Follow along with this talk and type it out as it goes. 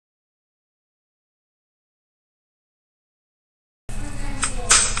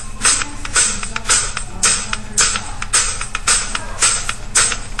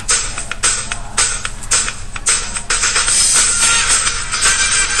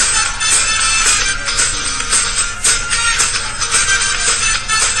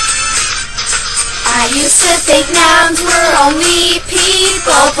used to think nouns were only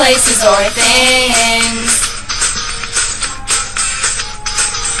people, places, or things.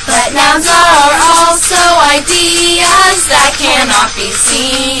 But nouns are also ideas that cannot be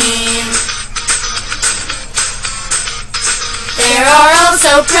seen. There are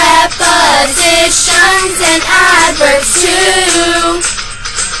also prepositions and adverbs too.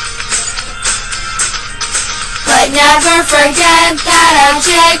 But never forget that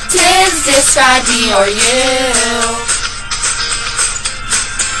adjectives describe me or you.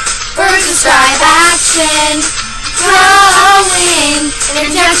 Verbs describe action, growing,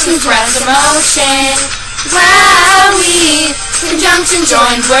 interjections express emotion. Wowie, conjunction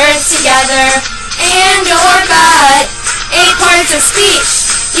join words together, and or but. 8 parts of speech,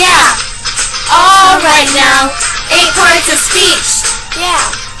 yeah. All right now, 8 parts of speech,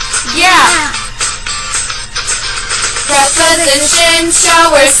 yeah. Prepositions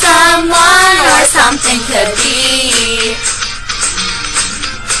show where someone or something could be.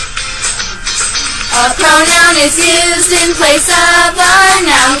 A pronoun is used in place of a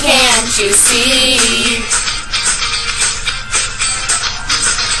noun, can't you see?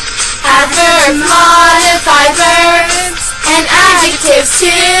 Adverbs modify verbs and adjectives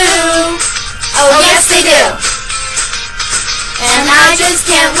too. Oh yes they do. And I just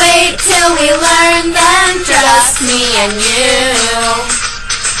can't wait till we learn them, just me and you.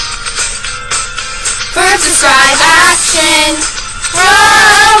 Verbs describe action,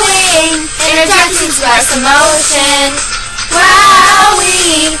 growing, interjections express emotion.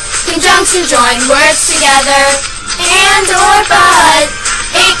 Wowie, conjunction join words together, and or but.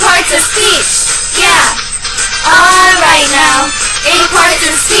 8 parts of speech, yeah. All right now, 8 parts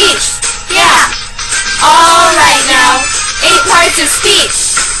of speech, yeah. All right now, 8 parts of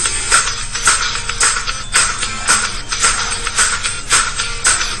speech.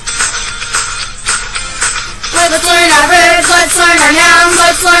 Let's learn our verbs, let's learn our nouns,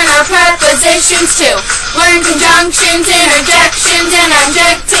 let's learn our prepositions too. Learn conjunctions, interjections, and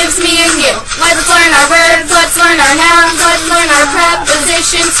adjectives, me and you. Let's learn our verbs, let's learn our nouns, let's learn our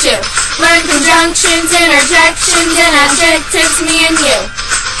prepositions too. Learn conjunctions, interjections, and adjectives, me and you.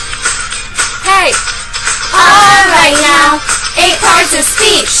 Hey! Alright now, 8 parts of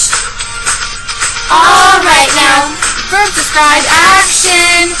speech. Alright now, verbs describe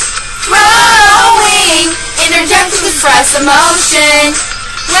action, growing, interjections express emotion.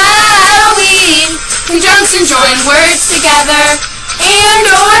 Wowie, conjunction join words together, and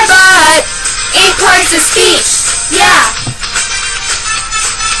or but. 8 parts of speech, yeah.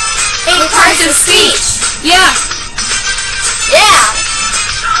 8 parts of speech, yeah. Yeah.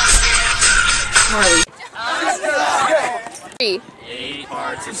 Marley. 8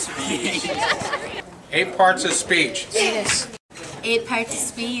 parts of speech. 8 parts of speech. Yes. 8 parts of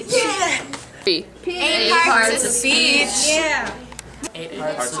speech. 8 parts of speech. Eight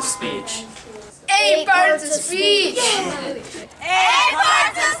parts of speech. 8 parts of speech.